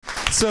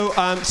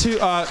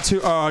To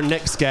our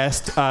next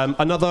guest,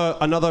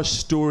 another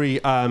story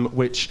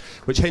which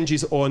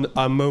hinges on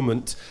a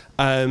moment.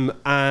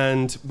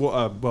 And what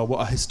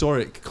a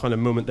historic kind of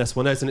moment this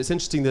one is. And it's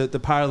interesting the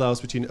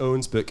parallels between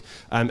Owen's book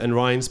and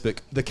Ryan's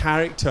book. The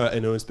character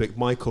in Owen's book,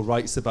 Michael,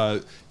 writes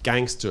about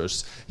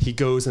gangsters. He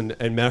goes and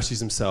immerses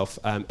himself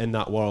in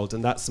that world,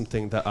 and that's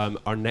something that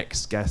our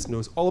next guest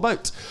knows all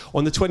about.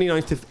 On the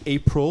 29th of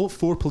April,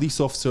 4 police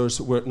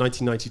officers were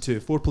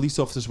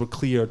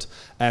cleared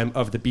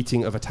of the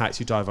beating of a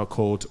taxi driver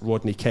called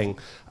Rodney King.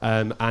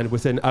 And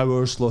within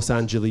hours, Los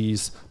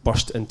Angeles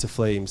burst into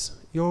flames.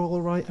 You're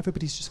all right?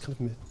 Everybody's just kind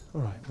of...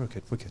 All right, we're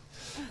good.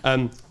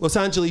 Los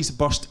Angeles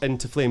burst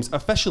into flames.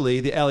 Officially,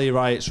 the LA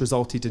riots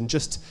resulted in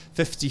just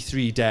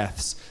 53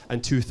 deaths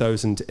and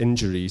 2,000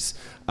 injuries.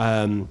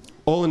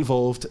 All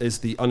involved is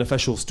the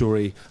unofficial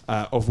story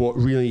of what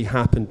really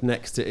happened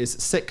next. It is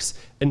 6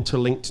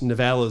 interlinked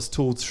novellas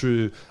told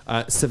through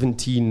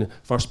 17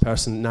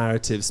 first-person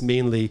narratives,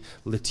 mainly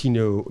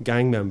Latino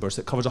gang members.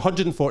 It covers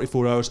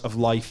 144 hours of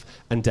life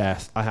and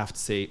death. I have to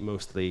say,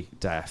 mostly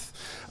death.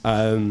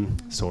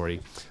 It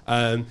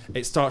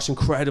starts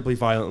incredibly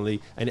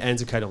violently and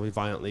ends incredibly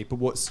violently, but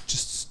what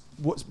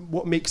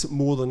makes it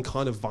more than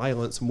kind of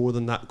violence, more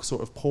than that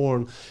sort of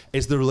porn,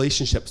 is the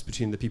relationships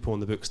between the people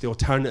in the books, the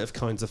alternative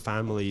kinds of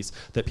families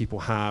that people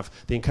have,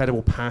 the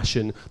incredible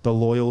passion, the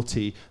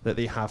loyalty that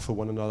they have for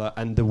one another,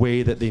 and the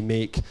way that they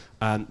make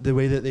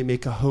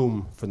a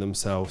home for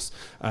themselves.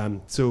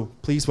 So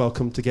please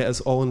welcome, to get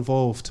us all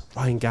involved,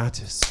 Ryan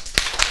Gatiss.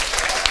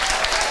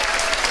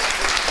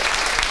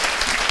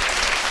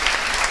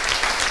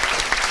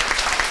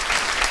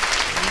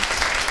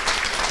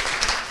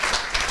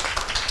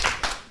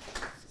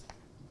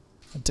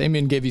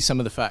 Damien gave you some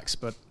of the facts,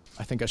 but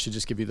I think I should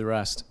just give you the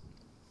rest.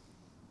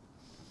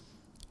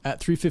 At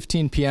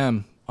 3:15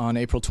 p.m. on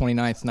April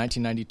 29th,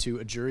 1992,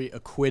 a jury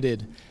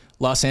acquitted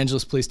Los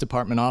Angeles Police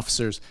Department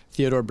officers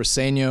Theodore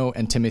Briseño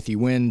and Timothy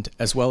Wind,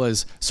 as well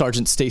as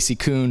Sergeant Stacy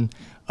Kuhn,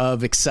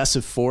 of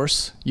excessive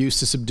force used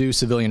to subdue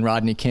civilian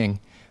Rodney King.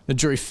 The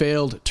jury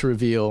failed to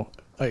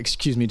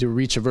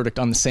reach a verdict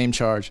on the same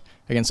charge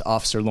against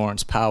Officer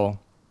Lawrence Powell.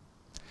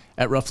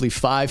 At roughly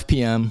 5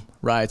 p.m.,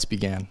 riots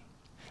began.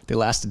 They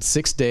lasted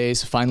 6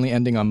 days, finally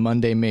ending on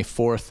Monday, May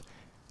 4th,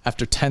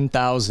 after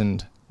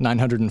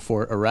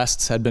 10,904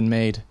 arrests had been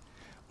made,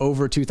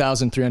 over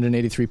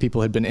 2,383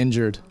 people had been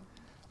injured,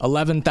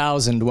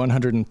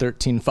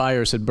 11,113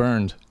 fires had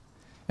burned,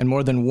 and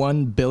more than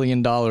 $1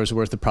 billion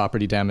worth of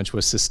property damage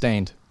was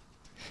sustained.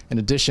 In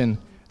addition,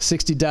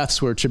 60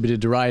 deaths were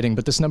attributed to rioting,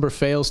 but this number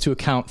fails to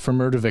account for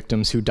murder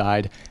victims who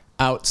died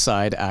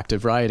outside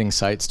active rioting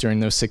sites during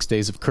those 6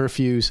 days of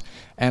curfews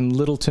and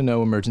little to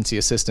no emergency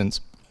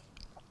assistance.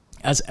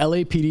 As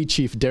LAPD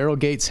Chief Daryl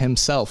Gates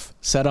himself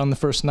said on the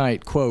first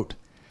night, quote,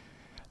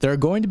 "There are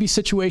going to be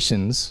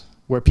situations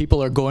where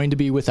people are going to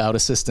be without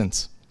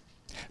assistance.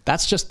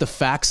 That's just the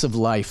facts of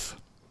life.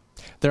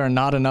 There are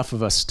not enough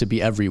of us to be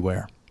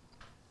everywhere.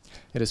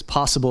 It is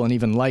possible and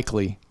even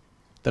likely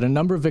that a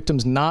number of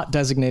victims not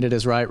designated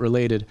as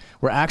riot-related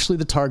were actually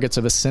the targets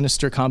of a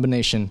sinister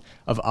combination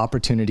of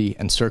opportunity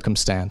and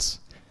circumstance.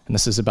 And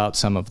this is about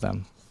some of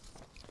them."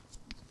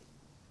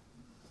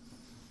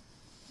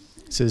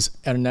 This is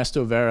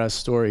Ernesto Vera's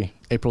story,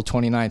 April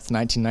 29th,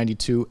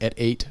 1992 at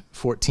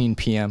 8:14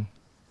 p.m.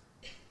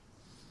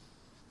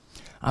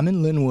 I'm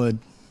in Linwood,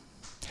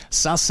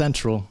 South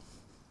Central,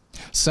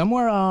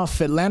 somewhere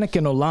off Atlantic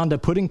and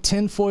Olanda, putting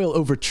tinfoil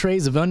over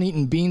trays of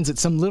uneaten beans at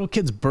some little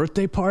kid's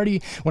birthday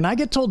party, when I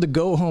get told to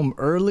go home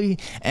early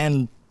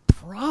and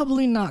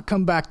probably not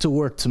come back to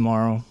work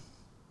tomorrow.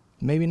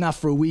 Maybe not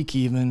for a week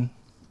even.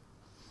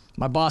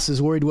 My boss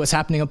is worried what's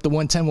happening up the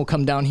 110 will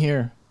come down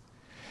here.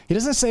 He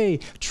doesn't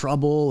say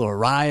trouble or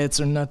riots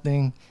or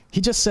nothing.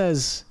 He just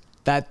says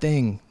that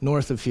thing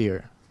north of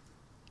here.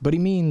 But he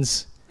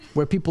means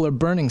where people are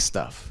burning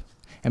stuff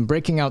and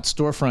breaking out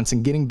storefronts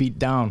and getting beat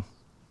down.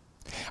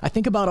 I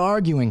think about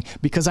arguing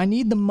because I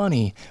need the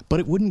money,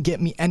 but it wouldn't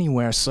get me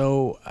anywhere,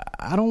 so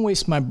I don't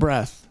waste my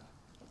breath.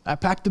 I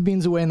pack the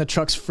beans away in the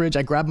truck's fridge,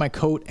 I grab my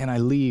coat, and I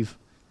leave.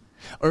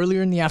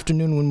 Earlier in the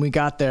afternoon when we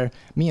got there,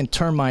 me and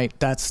Termite,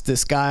 that's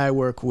this guy I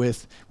work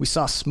with, we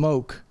saw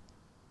smoke.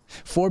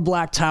 4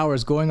 black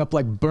towers going up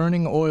like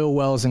burning oil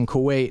wells in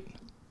Kuwait.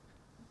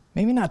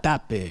 Maybe not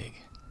that big,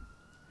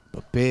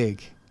 but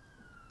big.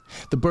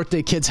 The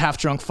birthday kid's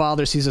half-drunk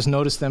father sees us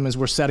notice them as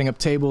we're setting up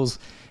tables,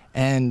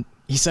 and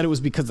he said it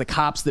was because the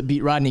cops that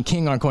beat Rodney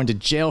King aren't going to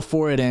jail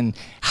for it, and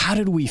how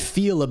did we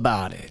feel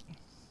about it?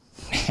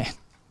 Man,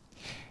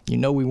 you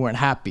know we weren't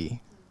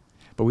happy.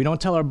 But we don't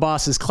tell our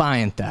boss's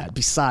client that.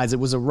 Besides, it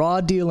was a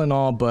raw deal and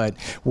all, but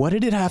what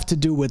did it have to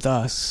do with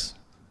us?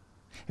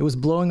 It was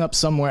blowing up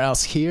somewhere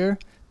else. Here,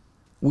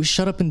 we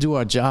shut up and do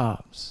our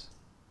jobs.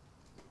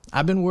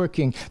 I've been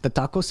working the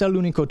Tacos El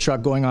Único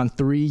truck going on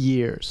 3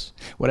 years.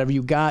 Whatever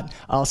you got,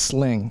 I'll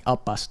sling. Al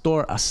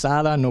pastor,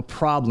 asada, no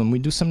problem. We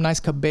do some nice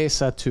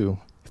cabeza too,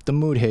 if the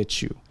mood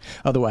hits you.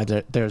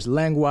 Otherwise, there's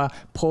lengua,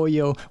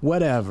 pollo,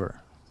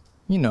 whatever.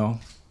 You know,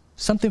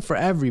 something for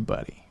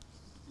everybody.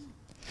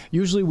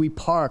 Usually we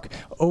park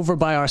over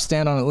by our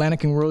stand on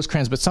Atlantic and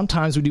Rosecrans, but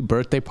sometimes we do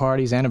birthday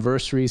parties,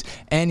 anniversaries,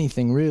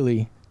 anything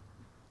really.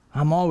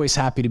 I'm always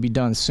happy to be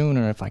done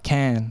sooner if I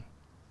can.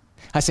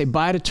 I say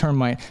bye to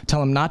Termite,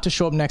 tell him not to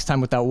show up next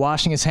time without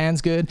washing his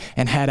hands good,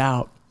 and head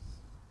out.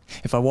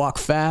 If I walk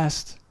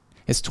fast,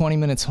 it's 20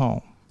 minutes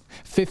home.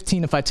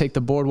 15 if I take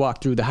the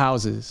boardwalk through the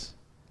houses.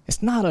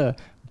 It's not a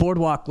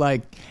boardwalk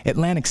like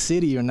Atlantic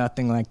City or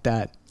nothing like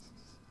that.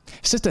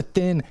 It's just a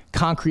thin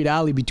concrete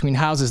alley between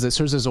houses that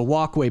serves as a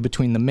walkway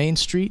between the main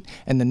street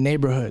and the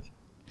neighborhood.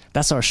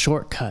 That's our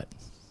shortcut.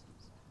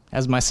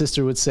 As my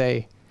sister would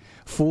say,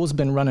 fool's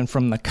been running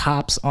from the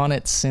cops on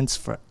it since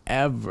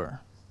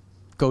forever.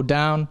 Go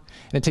down,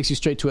 and it takes you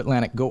straight to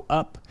Atlantic. Go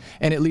up,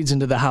 and it leads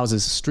into the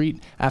houses,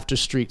 street after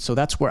street. So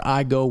that's where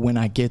I go when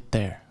I get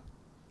there.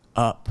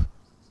 Up.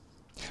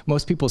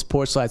 Most people's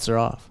porch lights are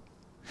off.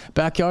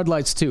 Backyard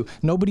lights, too.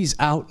 Nobody's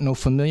out, no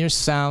familiar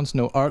sounds,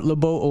 no Art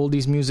Laboe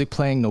oldies music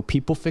playing, no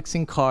people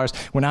fixing cars.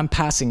 When I'm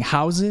passing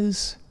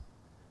houses,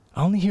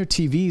 I only hear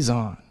TVs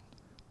on.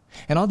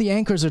 And all the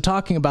anchors are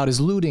talking about is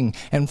looting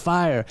and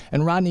fire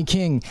and Rodney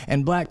King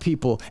and black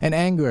people and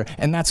anger,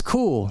 and that's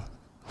cool.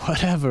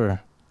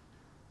 Whatever.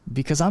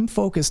 Because I'm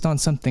focused on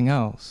something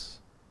else.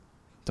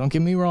 Don't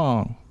get me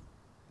wrong.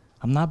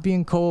 I'm not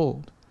being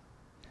cold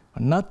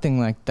or nothing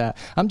like that.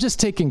 I'm just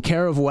taking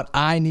care of what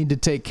I need to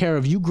take care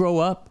of. You grow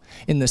up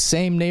in the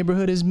same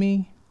neighborhood as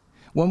me,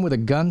 one with a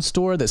gun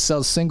store that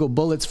sells single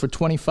bullets for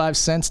 25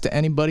 cents to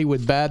anybody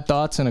with bad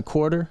thoughts and a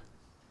quarter,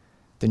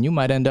 then you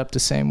might end up the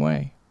same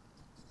way.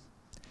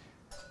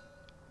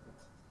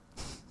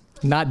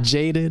 Not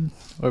jaded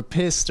or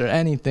pissed or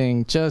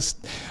anything,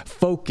 just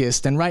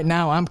focused. And right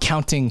now I'm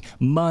counting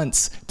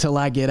months till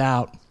I get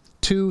out.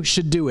 2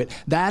 should do it.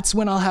 That's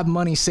when I'll have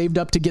money saved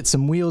up to get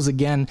some wheels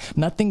again.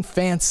 Nothing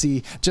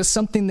fancy, just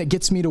something that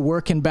gets me to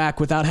work and back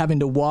without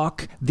having to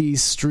walk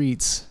these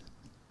streets.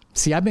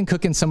 See, I've been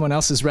cooking someone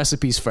else's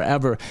recipes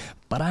forever,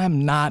 but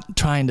I'm not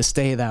trying to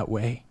stay that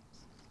way.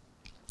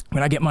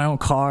 When I get my own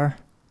car,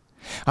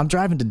 I'm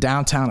driving to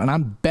downtown and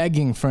I'm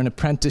begging for an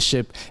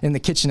apprenticeship in the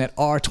kitchen at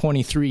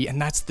R23,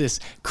 and that's this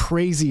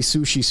crazy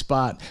sushi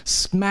spot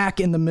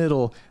smack in the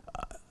middle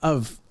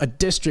of a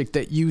district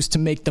that used to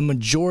make the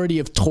majority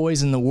of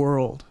toys in the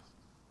world.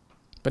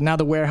 But now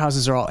the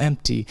warehouses are all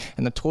empty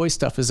and the toy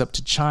stuff is up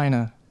to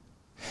China.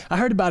 I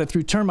heard about it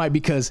through Termite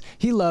because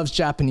he loves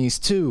Japanese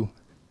too.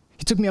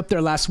 He took me up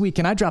there last week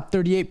and I dropped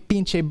 38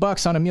 pinche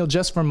bucks on a meal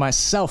just for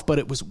myself, but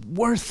it was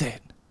worth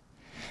it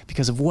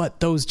because of what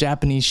those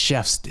Japanese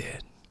chefs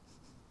did.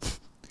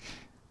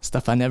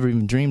 Stuff I never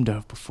even dreamed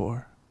of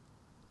before.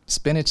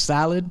 Spinach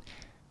salad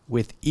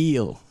with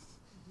eel.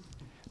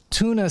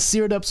 Tuna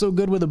seared up so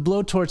good with a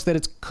blowtorch that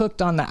it's cooked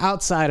on the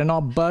outside and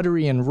all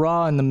buttery and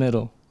raw in the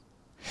middle.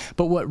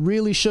 But what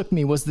really shook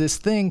me was this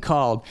thing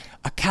called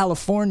a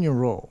California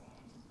roll.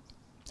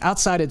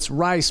 Outside it's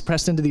rice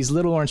pressed into these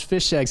little orange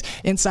fish eggs.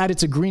 Inside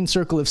it's a green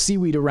circle of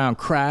seaweed around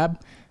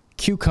crab,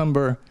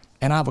 cucumber,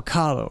 and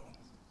avocado.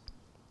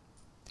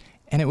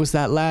 And it was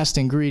that last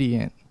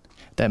ingredient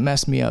that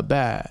messed me up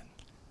bad.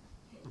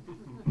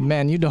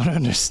 Man, you don't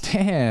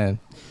understand.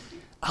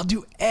 I'll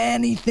do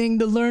anything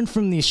to learn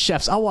from these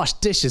chefs. I'll wash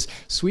dishes,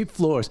 sweep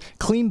floors,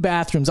 clean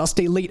bathrooms. I'll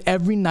stay late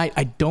every night.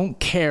 I don't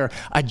care.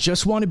 I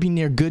just want to be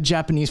near good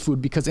Japanese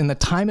food because in the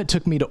time it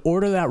took me to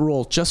order that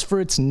roll just for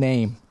its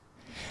name,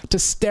 to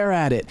stare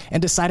at it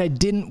and decide I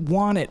didn't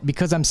want it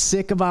because I'm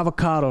sick of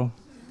avocado,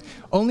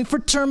 only for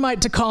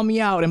Termite to call me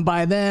out, and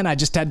by then I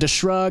just had to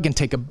shrug and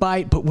take a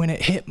bite, but when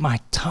it hit my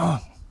tongue,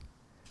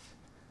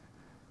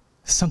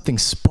 something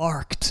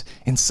sparked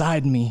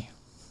inside me.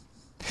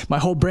 My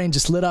whole brain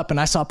just lit up and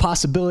I saw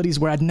possibilities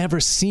where I'd never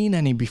seen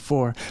any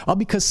before. All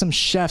because some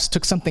chefs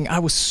took something I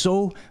was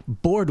so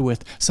bored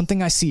with,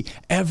 something I see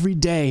every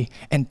day,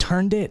 and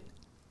turned it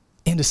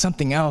into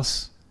something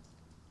else.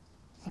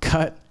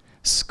 Cut,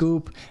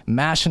 scoop,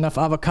 mash enough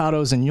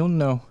avocados and you'll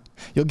know.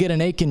 You'll get an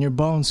ache in your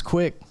bones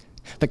quick.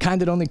 The kind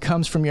that only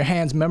comes from your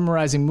hands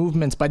memorizing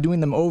movements by doing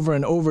them over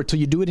and over till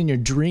you do it in your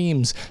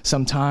dreams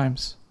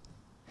sometimes.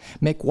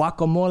 Make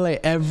guacamole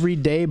every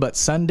day but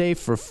Sunday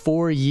for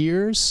 4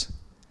 years.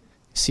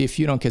 See if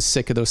you don't get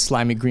sick of those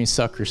slimy green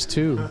suckers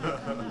too.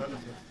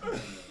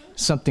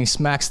 Something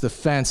smacks the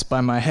fence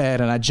by my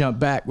head and I jump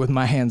back with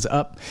my hands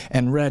up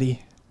and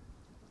ready.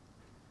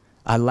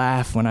 I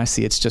laugh when I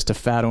see it's just a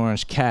fat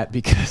orange cat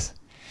because,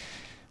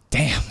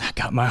 damn, that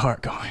got my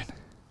heart going.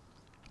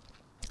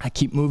 I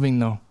keep moving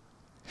though.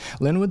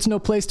 Linwood's no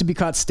place to be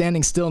caught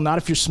standing still, not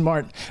if you're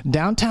smart.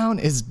 Downtown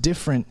is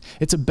different.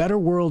 It's a better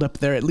world up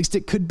there, at least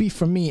it could be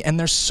for me, and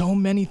there's so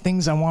many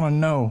things I want to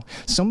know.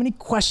 So many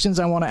questions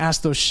I want to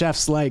ask those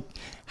chefs, like,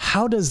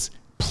 how does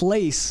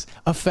place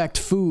affect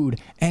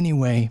food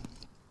anyway?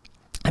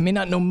 I may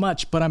not know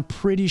much, but I'm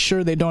pretty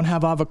sure they don't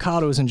have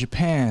avocados in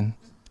Japan.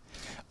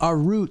 Our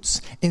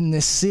roots in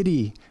this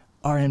city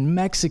are in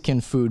Mexican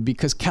food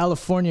because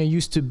California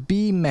used to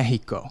be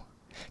Mexico.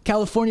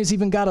 California's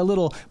even got a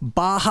little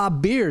Baja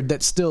beard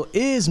that still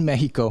is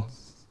Mexico,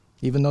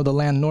 even though the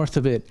land north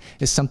of it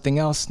is something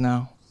else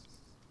now.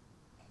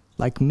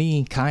 Like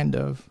me, kind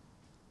of.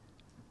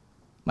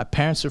 My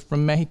parents are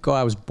from Mexico.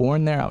 I was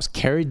born there. I was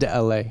carried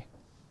to LA.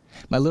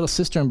 My little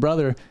sister and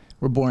brother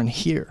were born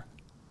here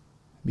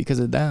because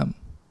of them.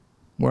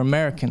 We're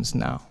Americans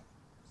now.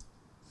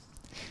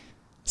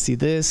 See,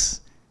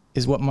 this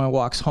is what my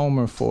walks home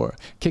are for.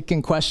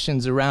 Kicking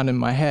questions around in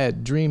my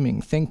head,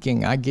 dreaming,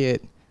 thinking. I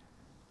get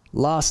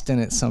lost in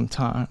it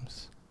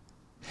sometimes.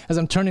 As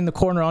I'm turning the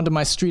corner onto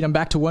my street, I'm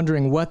back to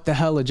wondering what the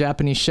hell a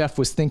Japanese chef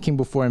was thinking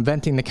before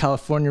inventing the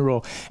California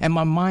roll. And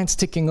my mind's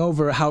ticking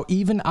over how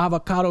even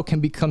avocado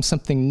can become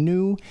something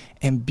new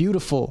and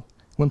beautiful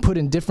when put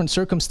in different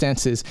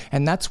circumstances.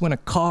 And that's when a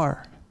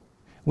car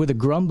with a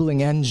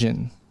grumbling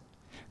engine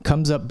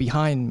comes up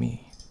behind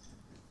me.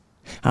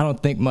 I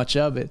don't think much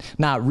of it.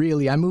 Not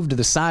really. I move to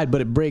the side,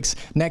 but it brakes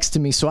next to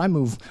me, so I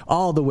move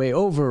all the way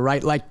over,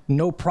 right? Like,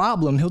 no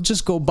problem. He'll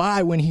just go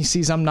by when he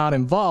sees I'm not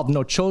involved.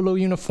 No cholo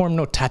uniform,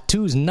 no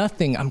tattoos,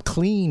 nothing. I'm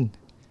clean.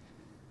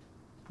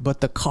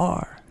 But the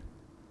car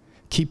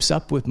keeps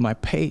up with my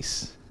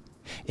pace,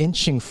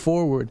 inching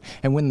forward,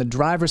 and when the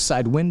driver's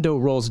side window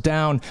rolls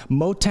down,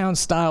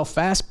 Motown-style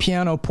fast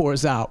piano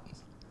pours out.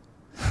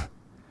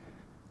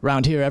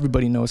 Around here,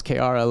 everybody knows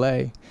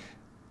KRLA.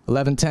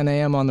 11:10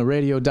 a.m. on the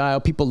radio dial.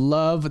 People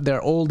love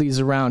their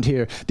oldies around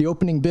here. The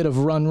opening bit of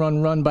Run,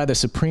 Run, Run by the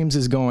Supremes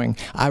is going.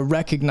 I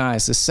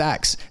recognize the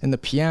sax and the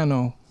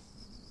piano.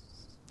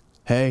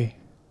 Hey,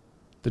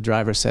 the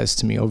driver says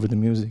to me over the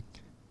music.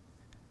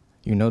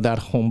 You know that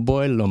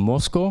homeboy, Lo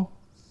Mosco?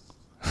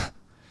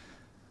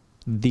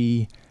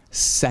 The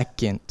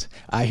second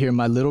I hear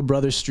my little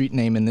brother's street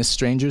name in this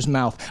stranger's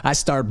mouth, I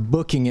start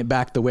booking it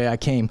back the way I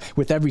came.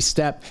 With every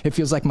step, it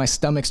feels like my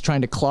stomach's trying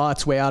to claw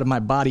its way out of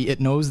my body. It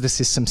knows this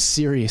is some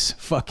serious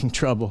fucking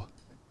trouble.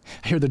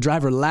 I hear the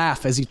driver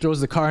laugh as he throws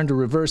the car into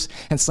reverse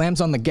and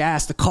slams on the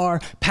gas. The car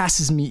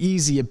passes me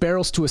easy. It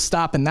barrels to a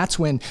stop, and that's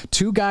when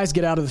two guys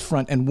get out of the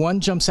front and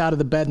one jumps out of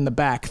the bed in the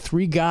back.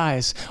 Three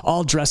guys,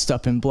 all dressed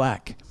up in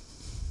black.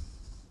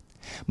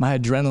 My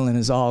adrenaline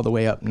is all the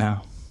way up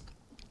now.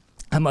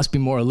 I must be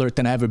more alert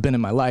than I've ever been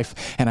in my life,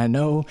 and I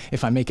know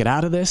if I make it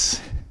out of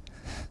this,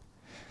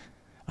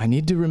 I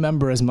need to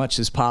remember as much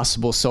as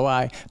possible, so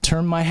I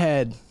turn my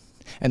head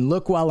and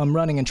look while I'm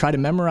running and try to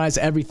memorize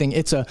everything.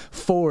 It's a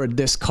Ford,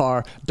 this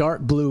car,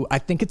 dark blue. I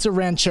think it's a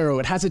Ranchero.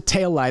 It has a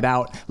taillight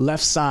out,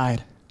 left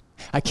side.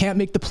 I can't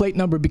make the plate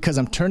number because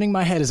I'm turning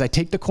my head as I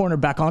take the corner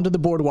back onto the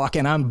boardwalk,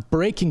 and I'm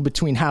braking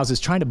between houses,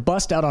 trying to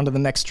bust out onto the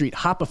next street,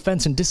 hop a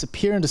fence, and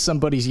disappear into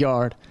somebody's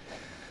yard.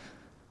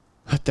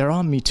 But they're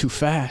on me too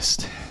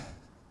fast.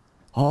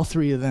 All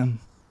three of them.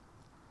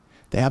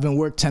 They haven't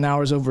worked 10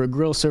 hours over a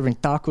grill serving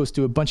tacos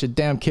to a bunch of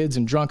damn kids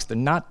and drunks. They're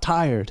not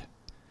tired.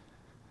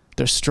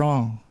 They're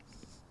strong.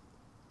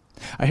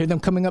 I hear them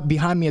coming up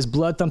behind me as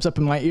blood thumps up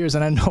in my ears,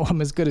 and I know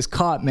I'm as good as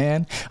caught,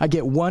 man. I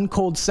get one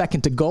cold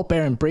second to gulp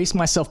air and brace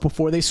myself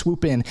before they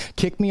swoop in,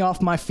 kick me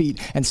off my feet,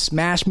 and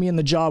smash me in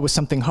the jaw with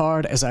something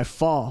hard as I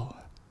fall.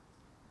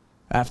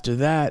 After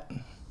that,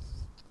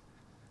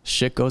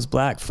 shit goes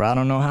black for I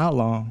don't know how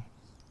long.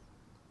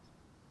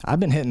 I've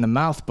been hit in the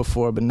mouth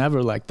before, but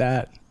never like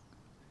that.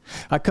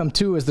 I come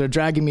to as they're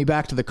dragging me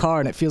back to the car,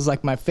 and it feels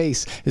like my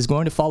face is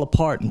going to fall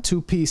apart in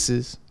two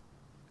pieces.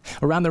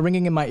 Around the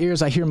ringing in my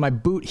ears, I hear my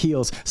boot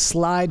heels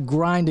slide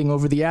grinding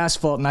over the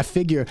asphalt, and I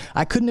figure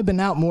I couldn't have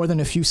been out more than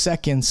a few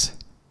seconds.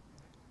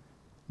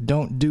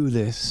 Don't do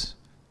this.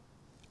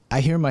 I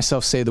hear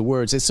myself say the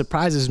words. It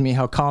surprises me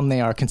how calm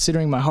they are,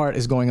 considering my heart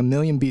is going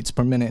 1,000,000 beats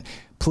per minute.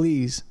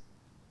 Please.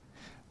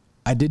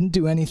 I didn't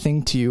do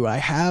anything to you. I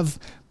have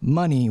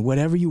money,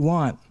 whatever you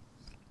want.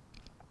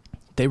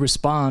 They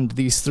respond,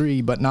 these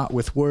three, but not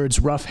with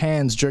words. Rough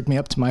hands jerk me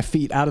up to my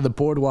feet, out of the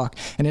boardwalk,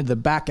 and into the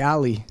back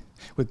alley,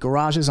 with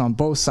garages on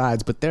both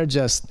sides, but they're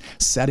just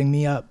setting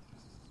me up.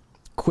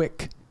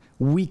 Quick,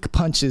 weak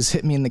punches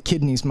hit me in the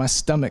kidneys, my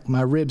stomach,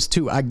 my ribs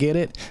too. I get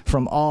it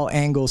from all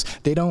angles.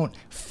 They don't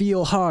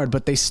feel hard,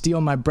 but they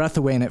steal my breath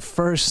away, and at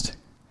first,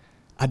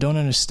 I don't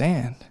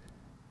understand.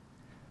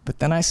 But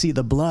then I see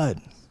the blood.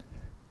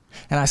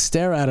 And I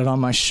stare at it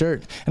on my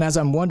shirt, and as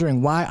I'm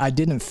wondering why I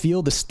didn't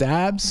feel the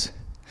stabs,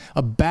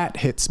 a bat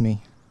hits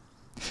me.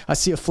 I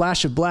see a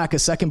flash of black a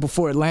second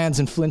before it lands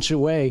and flinch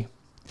away.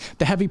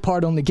 The heavy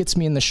part only gets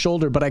me in the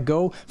shoulder, but I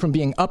go from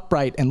being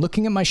upright and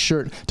looking at my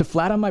shirt to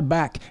flat on my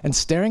back and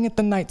staring at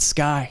the night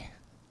sky.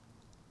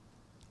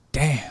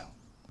 Damn.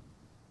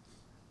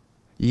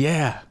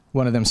 Yeah,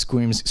 one of them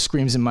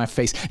screams in my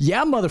face.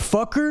 Yeah,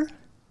 motherfucker!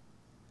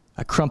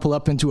 I crumple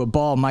up into a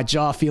ball, my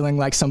jaw feeling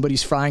like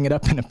somebody's frying it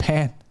up in a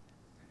pan.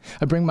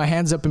 I bring my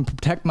hands up and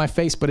protect my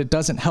face, but it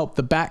doesn't help.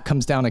 The bat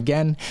comes down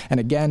again and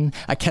again.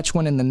 I catch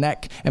one in the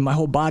neck, and my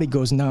whole body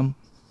goes numb.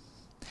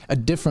 A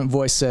different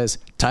voice says,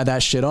 tie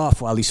that shit off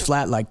while he's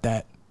flat like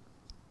that.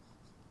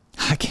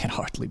 I can't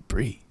hardly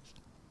breathe.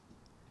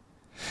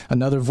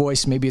 Another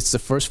voice, maybe it's the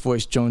first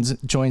voice,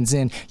 joins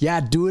in.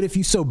 Yeah, do it if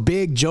you so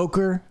big,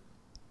 Joker.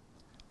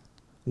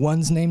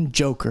 One's named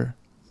Joker.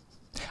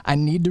 I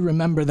need to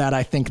remember that,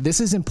 I think. This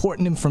is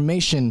important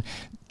information,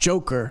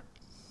 Joker.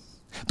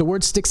 The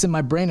word sticks in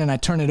my brain and I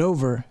turn it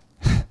over.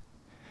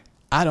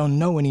 I don't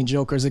know any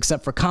jokers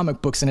except for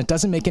comic books, and it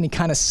doesn't make any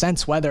kind of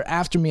sense why they're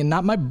after me and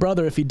not my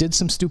brother if he did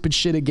some stupid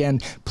shit again.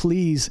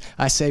 Please,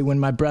 I say when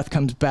my breath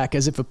comes back,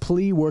 as if a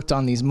plea worked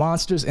on these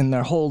monsters in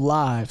their whole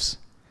lives.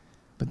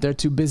 But they're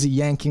too busy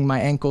yanking my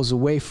ankles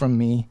away from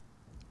me.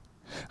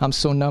 I'm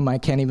so numb I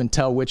can't even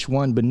tell which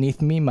one.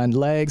 Beneath me, my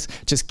legs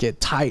just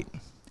get tight.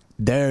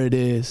 There it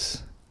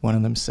is, one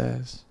of them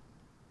says.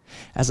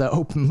 As I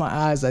open my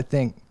eyes, I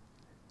think,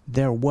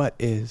 there what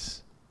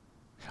is?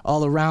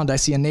 All around, I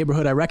see a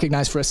neighborhood I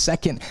recognize for a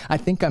second. I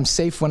think I'm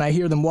safe when I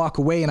hear them walk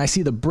away, and I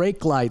see the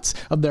brake lights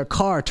of their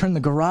car turn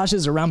the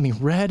garages around me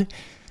red,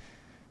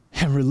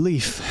 and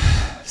relief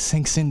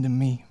sinks into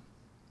me.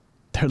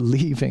 They're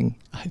leaving,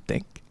 I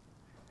think.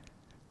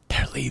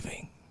 They're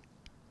leaving.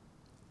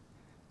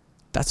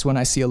 That's when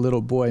I see a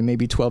little boy,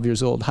 maybe 12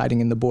 years old, hiding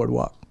in the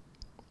boardwalk.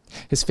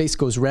 His face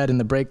goes red in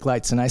the brake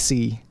lights, and I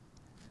see,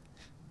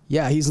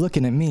 yeah, he's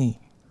looking at me.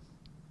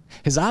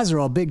 His eyes are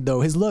all big,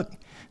 though. His look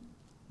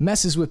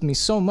messes with me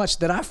so much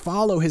that I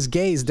follow his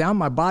gaze down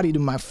my body to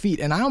my feet,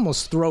 and I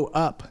almost throw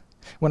up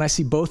when I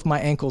see both my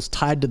ankles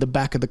tied to the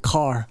back of the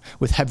car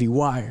with heavy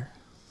wire.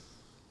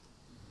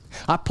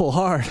 I pull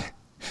hard,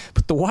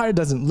 but the wire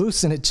doesn't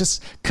loosen. It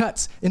just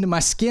cuts into my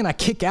skin. I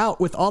kick out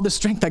with all the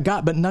strength I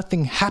got, but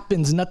nothing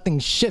happens. Nothing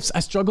shifts.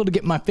 I struggle to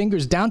get my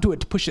fingers down to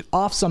it to push it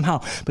off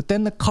somehow, but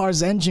then the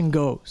car's engine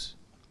goes.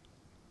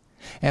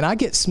 And I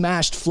get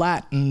smashed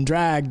flat and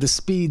dragged, the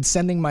speed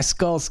sending my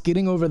skull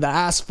skidding over the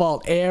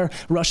asphalt. Air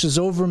rushes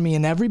over me,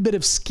 and every bit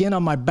of skin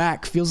on my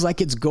back feels like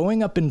it's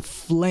going up in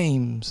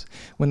flames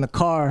when the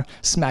car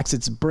smacks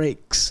its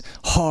brakes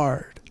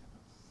hard.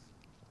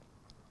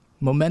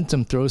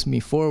 Momentum throws me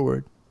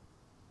forward.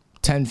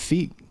 10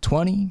 feet,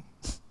 20.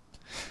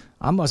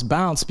 I must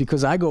bounce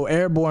because I go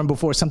airborne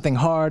before something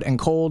hard and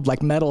cold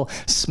like metal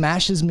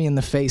smashes me in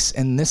the face,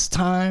 and this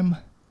time,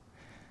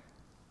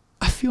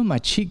 I feel my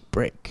cheek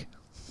break.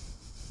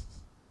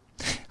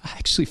 I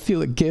actually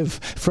feel it give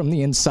from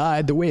the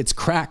inside. The way its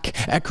crack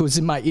echoes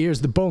in my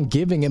ears, the bone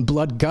giving and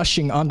blood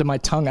gushing onto my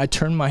tongue. I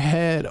turn my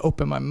head,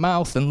 open my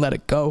mouth, and let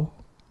it go.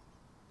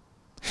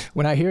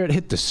 When I hear it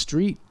hit the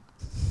street,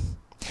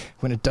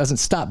 when it doesn't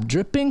stop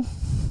dripping,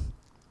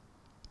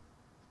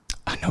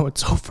 I know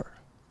it's over.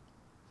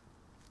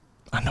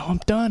 I know I'm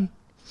done.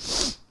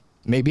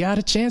 Maybe I had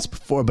a chance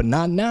before, but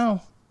not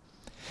now.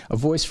 A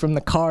voice from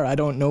the car, I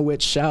don't know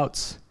which,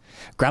 shouts,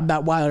 "Grab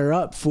that wire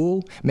up,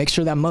 fool. Make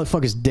sure that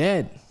motherfucker's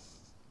dead."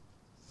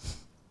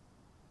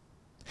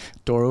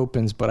 Door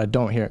opens, but I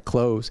don't hear it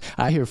close.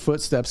 I hear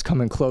footsteps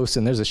coming close,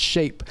 and there's a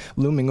shape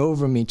looming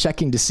over me,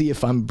 checking to see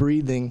if I'm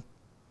breathing.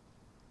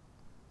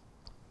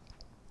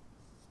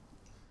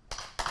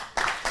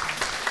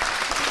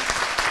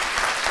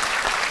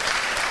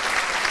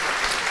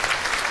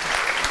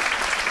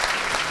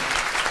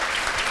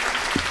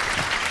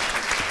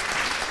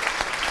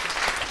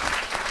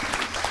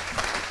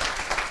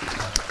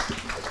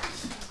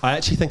 I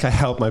actually think I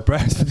held my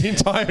breath for the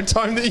entire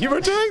time that you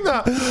were doing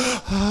that.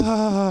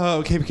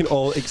 Okay, we can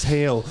all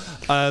exhale.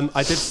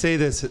 I did say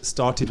this, it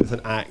started with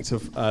an act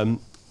of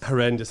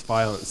horrendous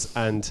violence,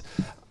 and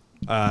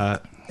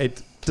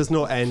it does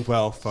not end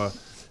well for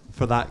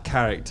that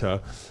character,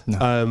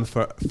 no.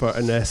 For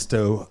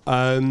Ernesto.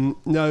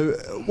 Now,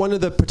 one of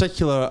the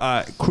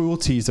particular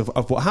cruelties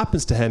of what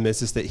happens to him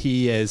is that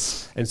he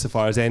is,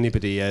 insofar as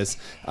anybody is,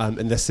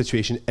 in this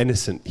situation,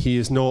 innocent. He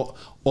is not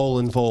all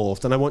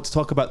involved. And I want to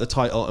talk about the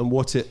title and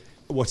what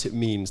it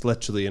means,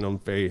 literally, and on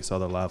various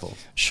other levels.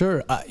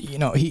 Sure.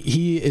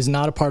 He is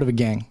not a part of a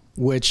gang,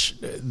 which,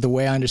 the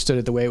way I understood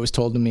it, the way it was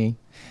told to me,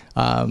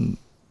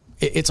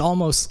 it's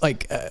almost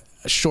like a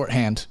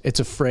shorthand. It's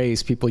a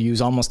phrase people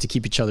use almost to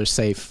keep each other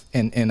safe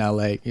in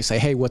LA. You say,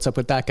 "Hey, what's up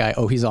with that guy?"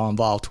 "Oh, he's all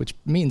involved," which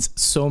means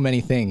so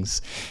many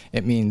things.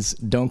 It means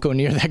don't go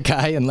near that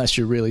guy unless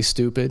you're really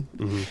stupid.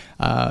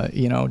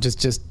 Mm-hmm.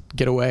 Just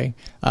get away.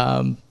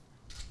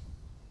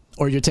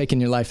 Or you're taking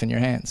your life in your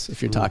hands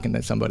if you're talking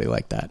to somebody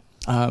like that.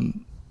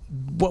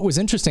 What was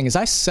interesting is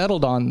I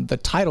settled on the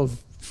title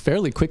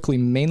fairly quickly,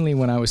 mainly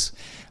when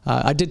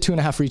I did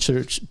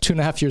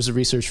 2.5 years of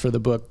research for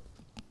the book.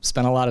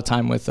 Spent a lot of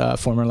time with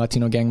former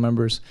Latino gang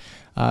members,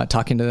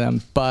 talking to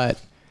them. But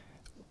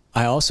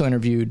I also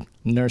interviewed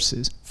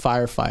nurses,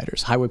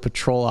 firefighters, highway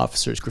patrol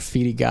officers,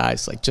 graffiti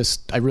guys.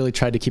 I really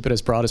tried to keep it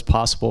as broad as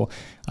possible.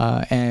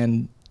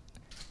 And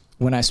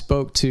when I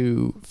spoke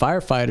to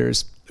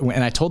firefighters,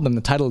 and I told them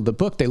the title of the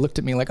book, they looked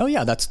at me like, "Oh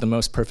yeah, that's the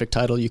most perfect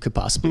title you could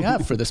possibly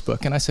have for this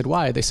book." And I said,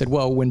 "Why?" They said,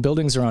 "Well, when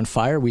buildings are on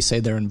fire, we say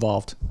they're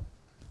involved."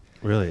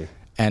 Really?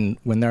 And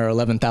when there are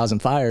 11,000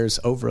 fires,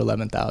 over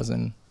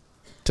 11,000,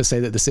 to say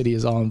that the city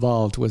is all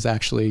involved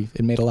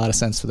it made a lot of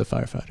sense for the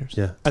firefighters.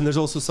 Yeah. And there's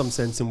also some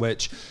sense in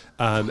which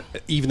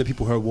even the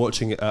people who are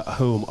watching it at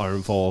home are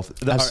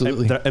involved.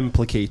 Absolutely. They're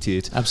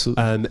implicated.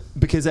 Absolutely.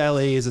 Because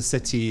LA is a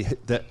city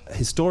that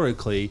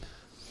historically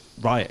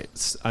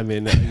riots. I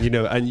mean, and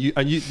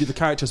the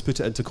characters put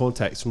it into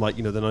context from the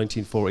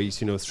 1940s,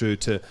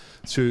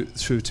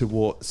 through to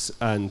Watts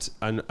and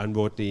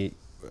Rodney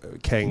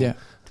King. Yeah.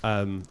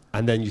 and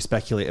then you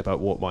speculate about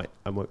what might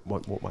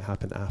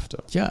happen after.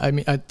 Yeah, I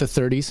mean, at the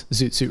 30s,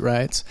 Zoot Suit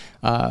riots,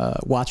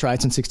 Watts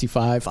riots in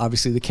 65,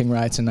 obviously the King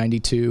riots in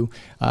 92.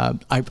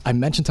 I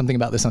mentioned something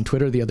about this on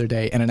Twitter the other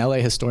day, and an LA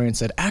historian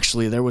said,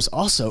 actually, there was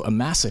also a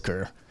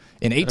massacre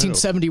in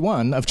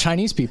 1871 of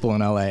Chinese people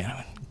in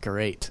LA.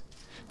 Great.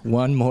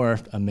 One more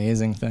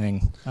amazing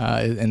thing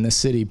in this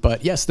city.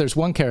 But yes, there's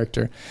one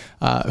character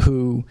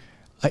who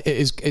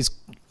is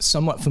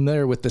somewhat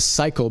familiar with this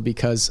cycle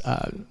because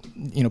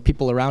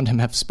people around him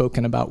have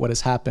spoken about what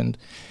has happened,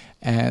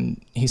 and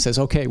he says,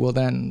 okay, well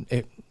then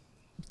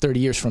 30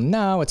 years from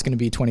now it's going to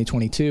be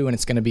 2022 and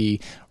it's going to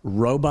be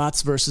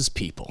robots versus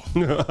people.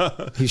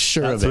 He's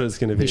sure of it. That's what it's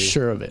going to be. He's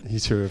sure of it.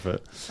 He's sure of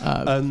it.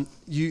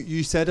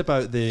 You said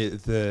about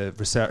the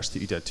research that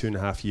you did,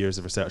 2.5 years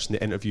of research and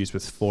the interviews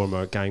with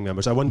former gang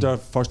members. I wonder,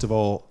 first of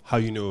all, how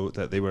you know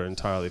that they were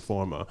entirely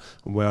former,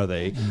 and were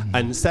they? Mm-hmm.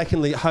 And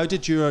secondly, how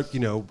did your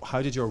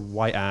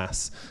white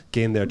ass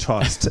gain their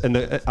trust?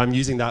 And I'm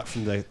using that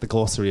from the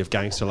glossary of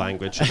gangster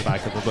language at the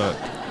back of the book,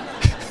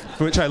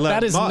 which I learned.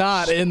 That is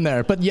not in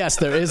there, but yes,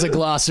 there is a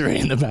glossary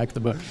in the back of the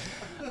book.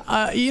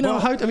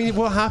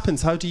 What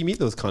happens? How do you meet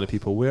those kind of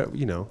people?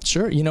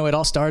 Sure. It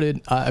all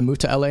started. I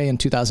moved to LA in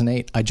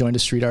 2008. I joined a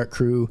street art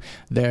crew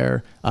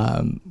there.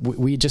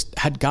 We just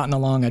had gotten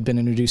along. I'd been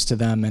introduced to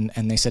them,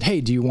 and they said, "Hey,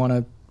 do you want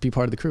to be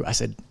part of the crew?" I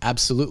said,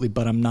 "Absolutely,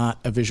 but I'm not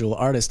a visual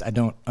artist. I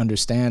don't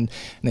understand."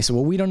 And they said,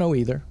 "Well, we don't know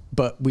either,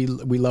 but we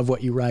love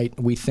what you write.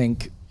 We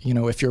think,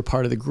 if you're a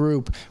part of the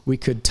group, we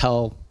could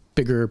tell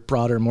bigger,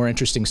 broader, more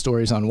interesting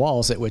stories on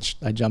walls," at which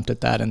I jumped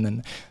at that. And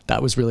then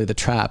that was really the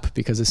trap,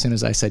 because as soon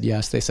as I said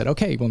yes, they said,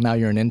 "Okay, well, now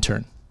you're an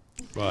intern."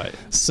 Right.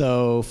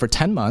 So for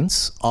 10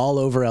 months, all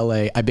over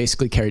LA, I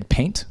basically carried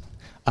paint.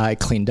 I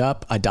cleaned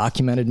up, I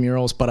documented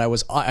murals, but I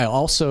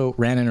also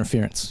ran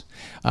interference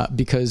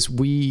because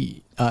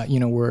we,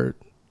 were,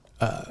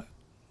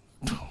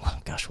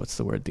 gosh, what's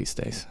the word these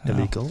days?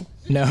 Illegal?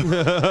 No.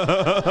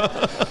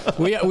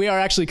 We are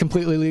actually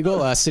completely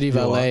legal. City of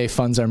LA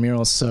funds our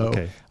murals, so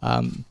okay.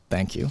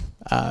 Thank you.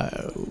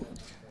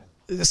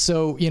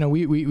 So,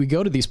 we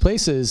go to these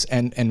places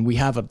and we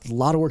have a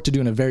lot of work to do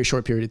in a very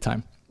short period of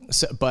time.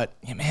 So, but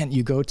man,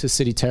 you go to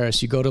City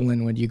Terrace, you go to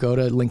Linwood, you go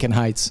to Lincoln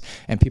Heights,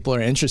 and people are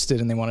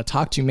interested and they want to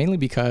talk to you, mainly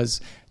because,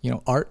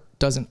 art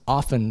doesn't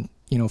often,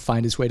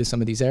 find its way to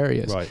some of these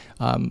areas, right.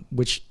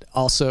 Which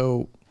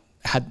also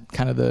had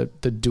kind of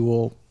the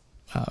dual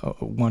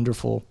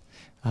wonderful,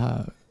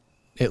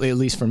 at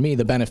least for me,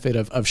 the benefit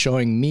of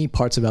showing me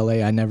parts of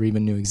LA I never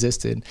even knew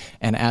existed.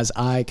 And as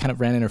I kind of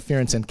ran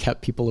interference and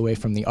kept people away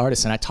from the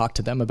artists, and I talked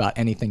to them about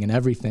anything and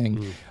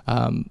everything,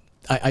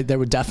 there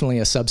were definitely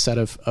a subset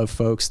of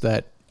folks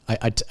that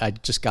I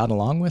just got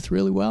along with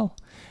really well.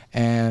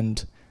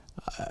 And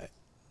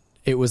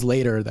it was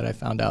later that I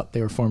found out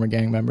they were former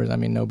gang members. I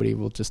mean, nobody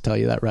will just tell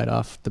you that right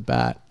off the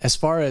bat. As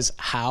far as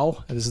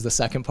how, this is the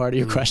second part of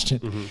your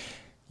question,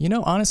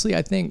 honestly,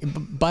 I think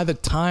by the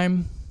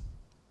time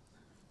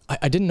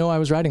I didn't know I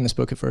was writing this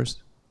book at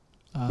first.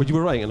 But you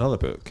were writing another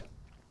book.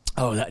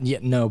 Oh,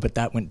 but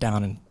that went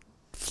down in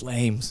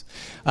flames.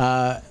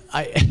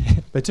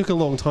 It took a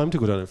long time to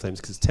go down in flames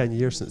because it's 10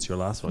 years since your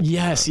last one.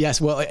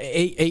 Yes. Well,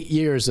 eight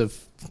years of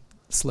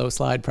slow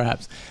slide,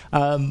 perhaps.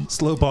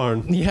 Slow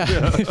burn.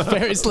 Yeah,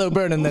 very slow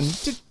burn, and then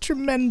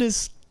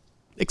tremendous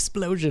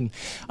explosion.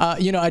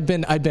 I'd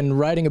been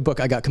writing a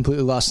book. I got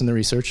completely lost in the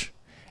research.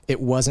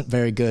 It wasn't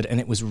very good, and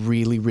it was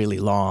really, really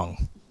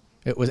long.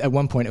 It was at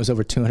one point it was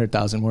over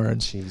 200,000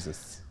 words.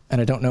 Jesus. And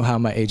I don't know how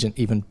my agent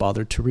even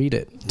bothered to read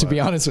it. To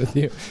be honest with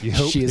you,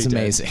 she is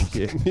amazing.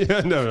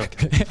 Yeah, no.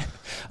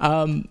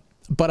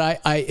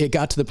 But it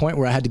got to the point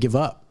where I had to give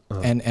up,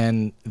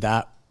 and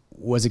that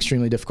was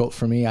extremely difficult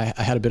for me. I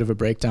had a bit of a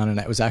breakdown, and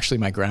it was actually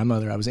my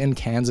grandmother. I was in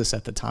Kansas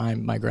at the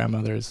time. My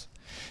grandmother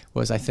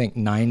was I think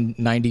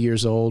 90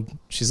 years old.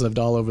 She's lived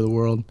all over the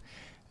world,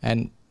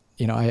 and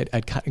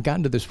I'd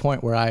gotten to this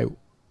point where I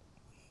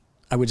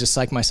would just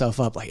psych myself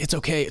up, like, it's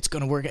okay, it's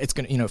going to work. It's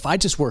going to, if I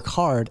just work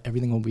hard,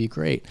 everything will be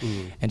great.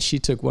 And she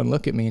took one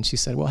look at me and she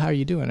said, "Well, how are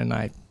you doing?" And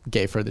I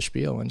gave her the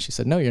spiel, and she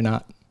said, "No, you're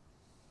not."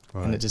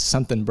 Right. And it just,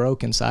 something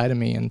broke inside of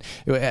me. And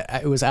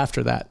it was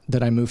after that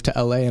I moved to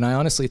LA, and I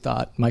honestly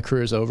thought my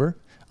career's over.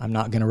 I'm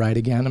not going to write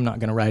again. I'm not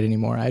going to write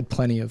anymore. I had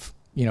plenty of,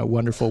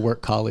 wonderful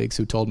work colleagues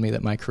who told me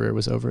that my career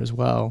was over as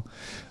well.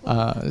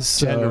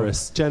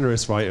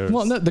 Generous writers.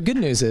 Well, no, the good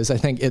news is I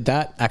think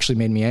that actually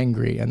made me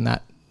angry, and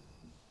that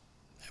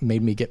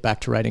made me get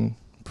back to writing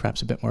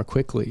perhaps a bit more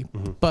quickly.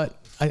 But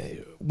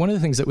one of the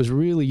things that was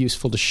really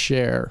useful to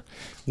share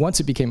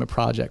once it became a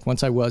project,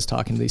 once I was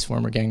talking to these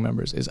former gang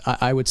members, is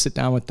I would sit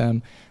down with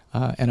them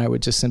and I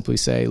would just simply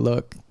say,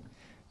 "Look,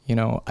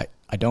 I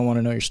don't want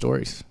to know your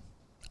stories.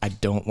 I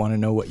don't want to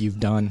know what you've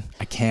done.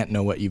 I can't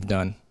know what you've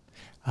done.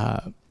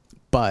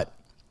 But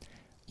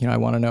I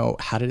want to know,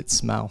 how did it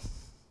smell?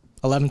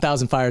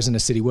 11,000 fires in a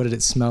city. What did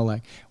it smell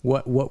like?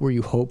 What were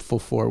you hopeful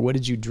for? What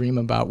did you dream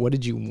about? What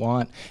did you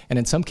want? And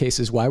in some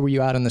cases, why were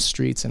you out on the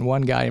streets?" And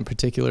one guy in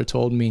particular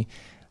told me,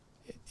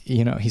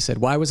 he said,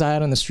 "Why was I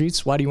out on the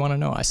streets? Why do you want to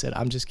know?" I said,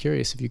 "I'm just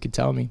curious if you could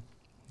tell me."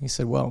 He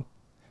said, well,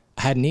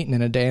 I hadn't eaten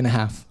in a day and a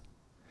half.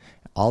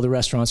 All the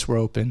restaurants were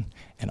open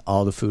and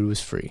all the food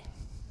was free.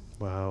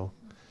 Wow.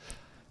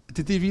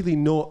 Did they really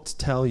not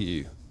tell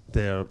you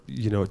there,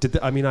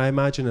 I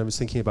imagine I was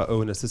thinking about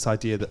Owen as this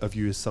idea of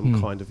you as some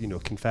kind of,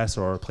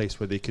 confessor or a place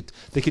where they could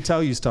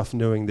tell you stuff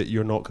knowing that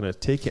you're not going to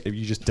take it if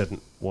you just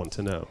didn't want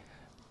to know.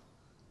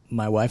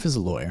 My wife is a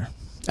lawyer.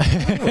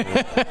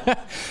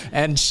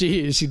 And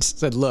she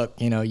said, look,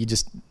 you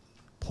just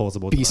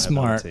plausible be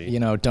smart,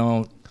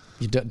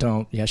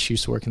 don't, yeah, she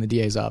used to work in the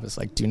DA's office.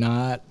 Like,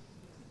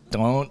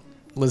 don't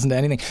listen to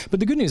anything. But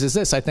the good news is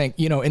this, I think,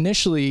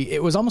 initially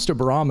it was almost a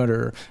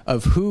barometer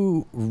of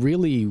who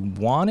really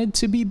wanted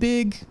to be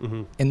big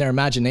in their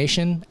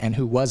imagination and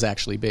who was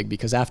actually big.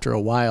 Because after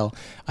a while,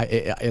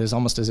 it was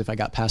almost as if I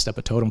got passed up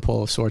a totem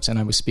pole of sorts, and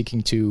I was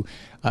speaking to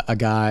a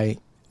guy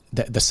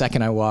that the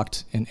second I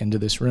walked into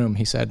this room,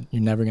 he said,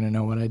 "You're never going to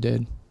know what I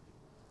did,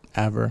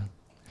 ever."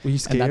 Were you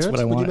scared and that's what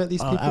I when want. you met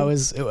these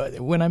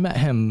people? When I met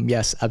him,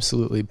 yes,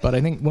 absolutely. But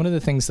I think one of the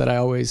things that I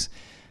always,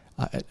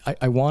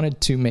 I wanted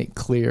to make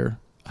clear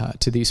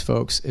to these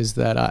folks is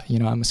that,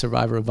 I'm a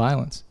survivor of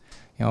violence.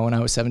 When I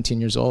was 17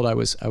 years old, I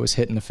was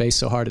hit in the face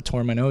so hard it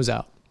tore my nose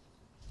out.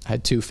 I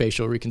had 2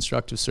 facial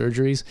reconstructive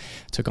surgeries.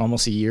 It took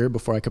almost a year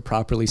before I could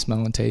properly smell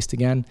and taste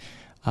again.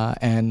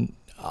 And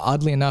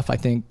oddly enough, I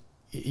think,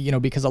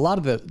 because a lot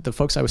of the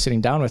folks I was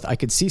sitting down with, I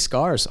could see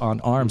scars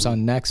on arms,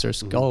 on necks or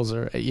skulls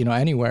or,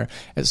 anywhere.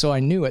 And so I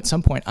knew at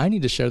some point I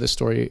need to share the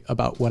story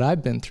about what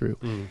I've been through.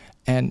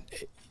 And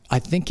I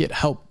think it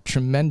helped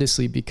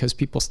tremendously because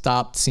people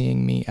stopped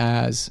seeing me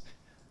as,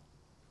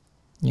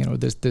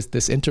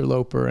 this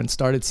interloper and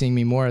started seeing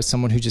me more as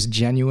someone who just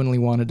genuinely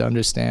wanted to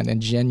understand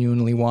and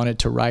genuinely wanted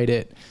to write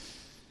it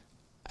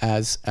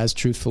as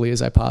truthfully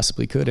as I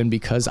possibly could. And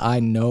because I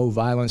know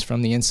violence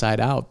from the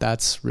inside out,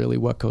 that's really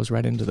what goes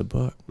right into the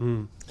book.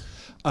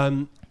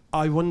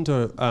 I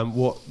wonder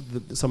what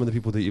some of the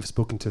people that you've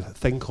spoken to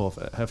think of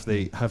it. Have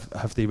they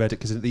read it?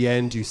 Because at the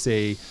end you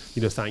say,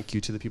 thank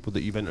you to the people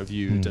that you've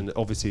interviewed, and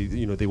obviously,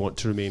 they want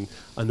to remain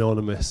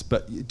anonymous.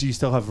 But do you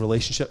still have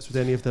relationships with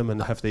any of them?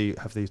 And have they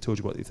told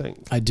you what they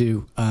think? I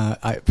do.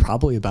 I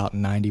probably about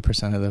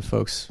 90% of the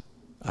folks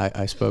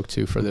I spoke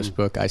to for this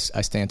book, I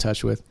stay in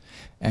touch with,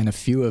 and a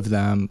few of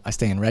them I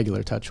stay in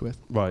regular touch with.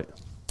 Right.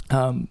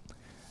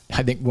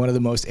 I think one of the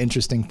most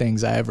interesting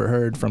things I ever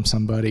heard from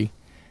somebody.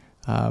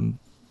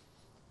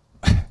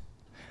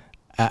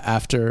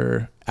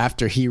 After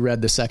he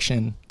read the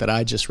section that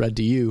I just read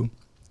to you,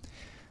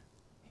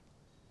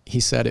 he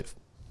said,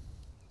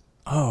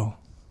 "Oh,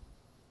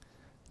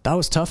 that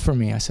was tough for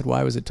me." I said,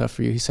 "Why was it tough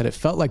for you?" He said, "It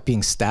felt like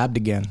being stabbed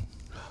again."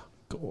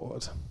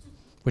 God.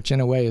 Which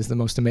in a way is the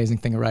most amazing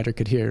thing a writer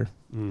could hear.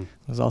 It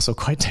was also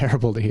quite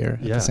terrible to hear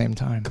at the same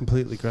time.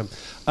 Completely grim.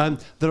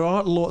 There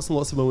are lots and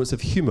lots of moments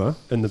of humour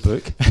in the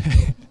book.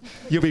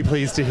 You'll be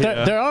pleased to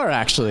hear. There are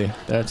actually.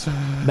 There's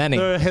many.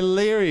 There are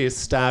hilarious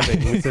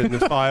stabbings and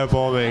fire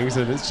bombings,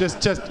 and it's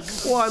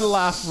just one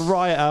laugh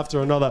right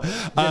after another.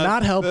 You're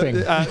not helping.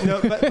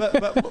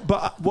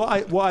 But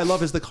what I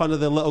love is the kind of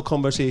the little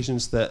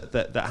conversations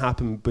that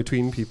happen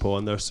between people,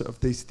 and they're sort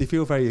of they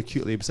feel very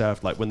acutely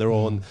observed. Like when they're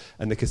all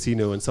in the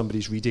casino and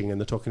somebody's reading,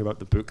 and they're talking about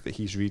the book that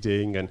he's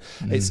reading, and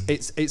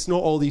it's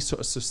not all these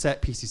sort of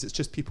set pieces. It's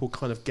just people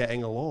kind of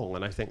getting along,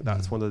 and I think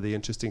that's one of the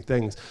interesting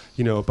things,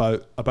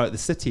 about the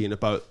city and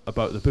about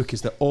the book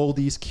is that all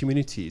these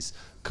communities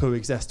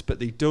coexist, but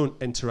they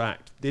don't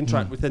interact. They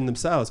interact within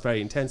themselves very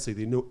intensely.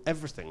 They know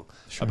everything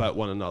about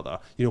one another.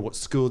 What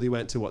school they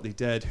went to, what they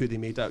did, who they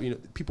made out.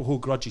 People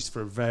hold grudges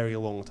for a very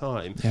long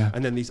time,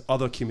 and then these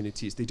other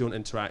communities, they don't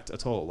interact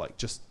at all. Like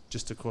just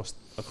across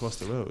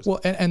the road.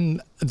 Well,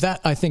 and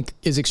that I think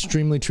is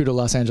extremely true to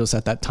Los Angeles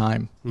at that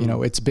time.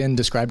 It's been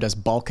described as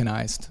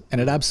balkanized, and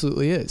it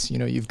absolutely is.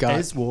 You've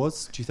got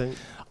was. Do you think?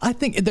 I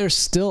think there's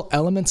still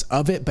elements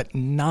of it, but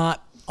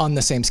not on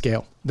the same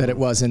scale that it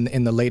was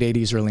in the late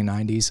 80s, early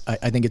 90s.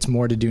 I think it's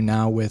more to do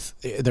now with,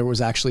 there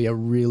was actually a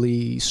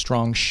really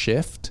strong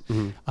shift,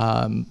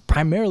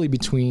 primarily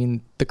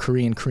between the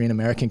Korean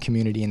American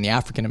community and the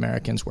African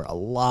Americans, where a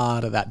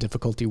lot of that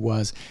difficulty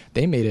was.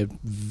 They made a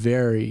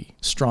very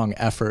strong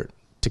effort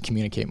to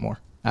communicate more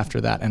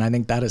after that. And I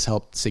think that has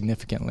helped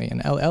significantly.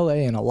 And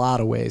LA in a lot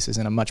of ways is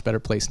in a much better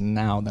place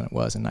now than it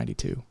was in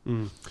 92.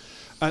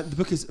 The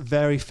book is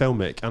very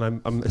filmic,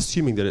 and I'm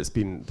assuming that it's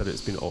been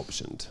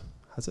optioned.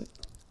 Has it?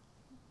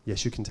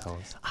 Yes, you can tell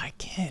us. I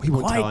can't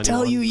quite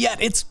tell you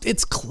yet.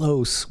 It's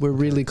close. We're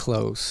really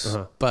close.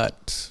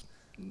 But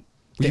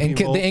the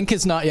ink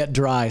is not yet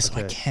dry, so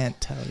I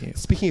can't tell you.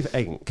 Speaking of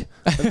ink,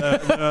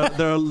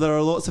 there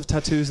are lots of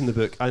tattoos in the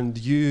book, and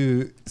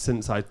you,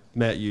 since I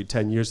met you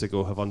 10 years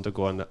ago, have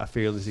undergone a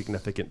fairly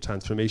significant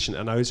transformation.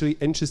 And I was really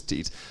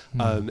interested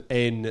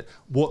in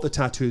what the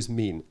tattoos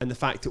mean, and the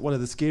fact that one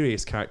of the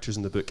scariest characters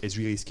in the book is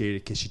really scary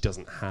because she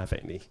doesn't have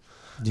any.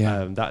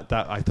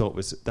 That I thought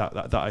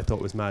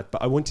was mad.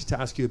 But I wanted to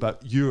ask you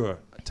about your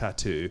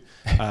tattoo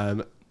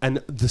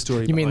and the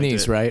story. You mean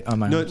these, right? On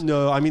my arms?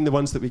 No, I mean the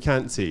ones that we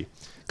can't see,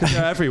 because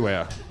they're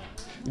everywhere.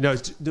 No,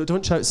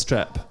 don't shout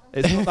strip.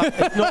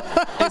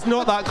 It's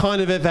not that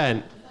kind of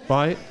event,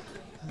 right?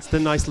 It's the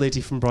nice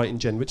lady from Brighton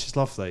Gin, which is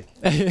lovely.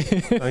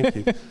 Thank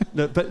you.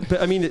 No,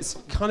 but I mean, it's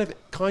kind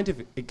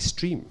of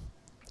extreme.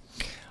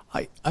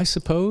 I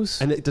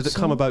suppose. And did it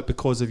come about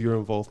because of your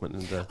involvement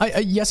in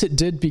the? Yes, it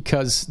did,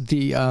 because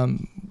the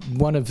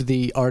one of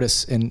the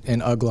artists in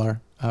Uglar,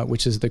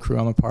 which is the crew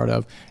I'm a part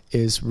of,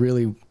 is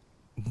really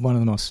one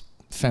of the most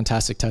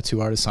fantastic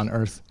tattoo artists on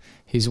earth.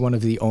 He's one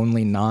of the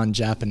only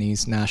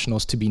non-Japanese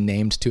nationals to be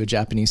named to a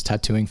Japanese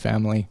tattooing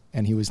family,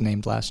 and he was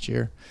named last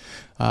year.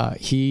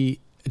 He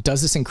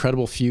does this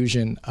incredible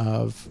fusion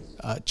of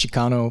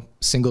Chicano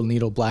single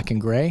needle black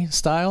and gray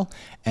style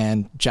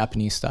and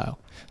Japanese style.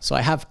 So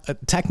I have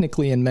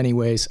technically, in many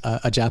ways,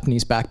 a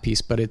Japanese back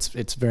piece, but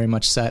it's very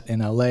much set in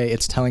LA.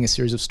 It's telling a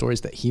series of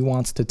stories that he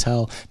wants to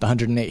tell, the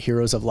 108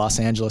 Heroes of Los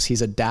Angeles.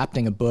 He's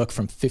adapting a book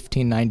from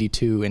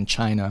 1592 in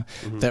China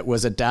that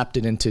was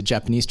adapted into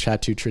Japanese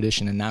tattoo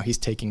tradition, and now he's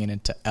taking it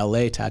into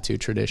LA tattoo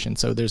tradition.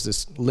 So there's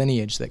this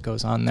lineage that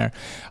goes on there.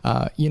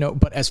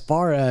 But as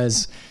far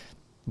as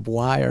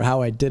why or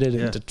how I did it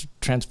and the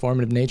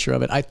transformative nature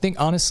of it, I think,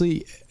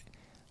 honestly,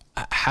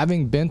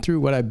 having been through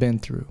what I've been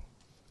through,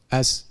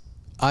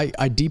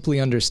 I deeply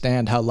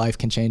understand how life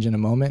can change in a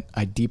moment.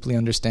 I deeply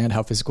understand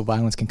how physical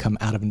violence can come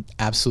out of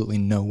absolutely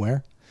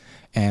nowhere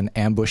and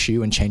ambush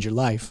you and change your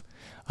life.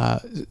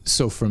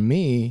 So for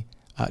me,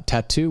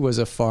 tattoo was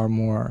a far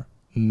more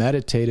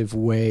meditative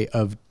way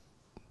of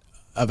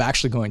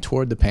actually going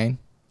toward the pain,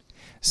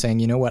 saying,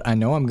 you know what, I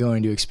know I'm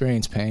going to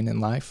experience pain in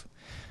life,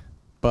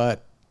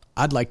 but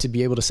I'd like to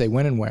be able to say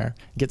when and where,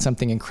 get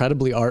something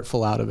incredibly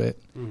artful out of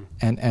it,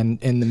 and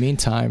in the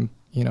meantime,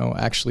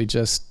 actually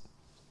just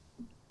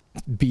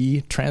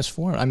be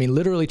transformed. I mean,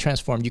 literally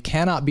transformed. You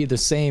cannot be the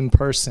same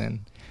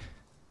person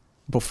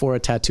before a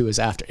tattoo as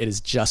after. It is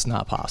just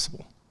not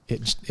possible.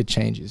 It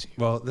changes you.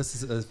 Well, this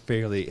is a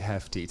fairly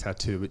hefty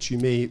tattoo, which you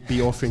may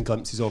be offering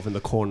glimpses of in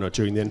the corner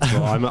during the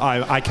interval.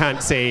 I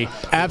can't say.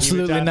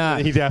 Absolutely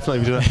not. He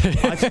definitely would do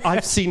that.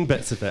 I've seen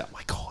bits of it. Oh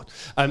my God.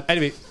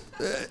 Anyway.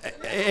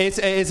 It's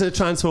a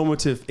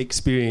transformative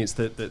experience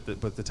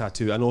with the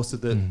tattoo, and also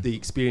the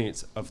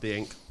experience of the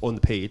ink on the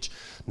page.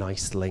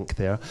 Nice link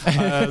there.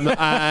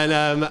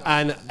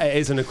 And it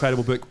is an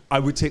incredible book. I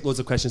would take loads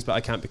of questions, but I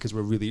can't because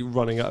we're really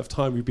running out of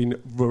time.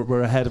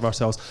 We're ahead of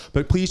ourselves.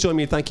 But please join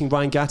me in thanking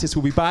Ryan Gattis.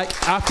 We'll be back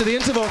after the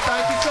interval.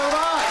 Thank you so much.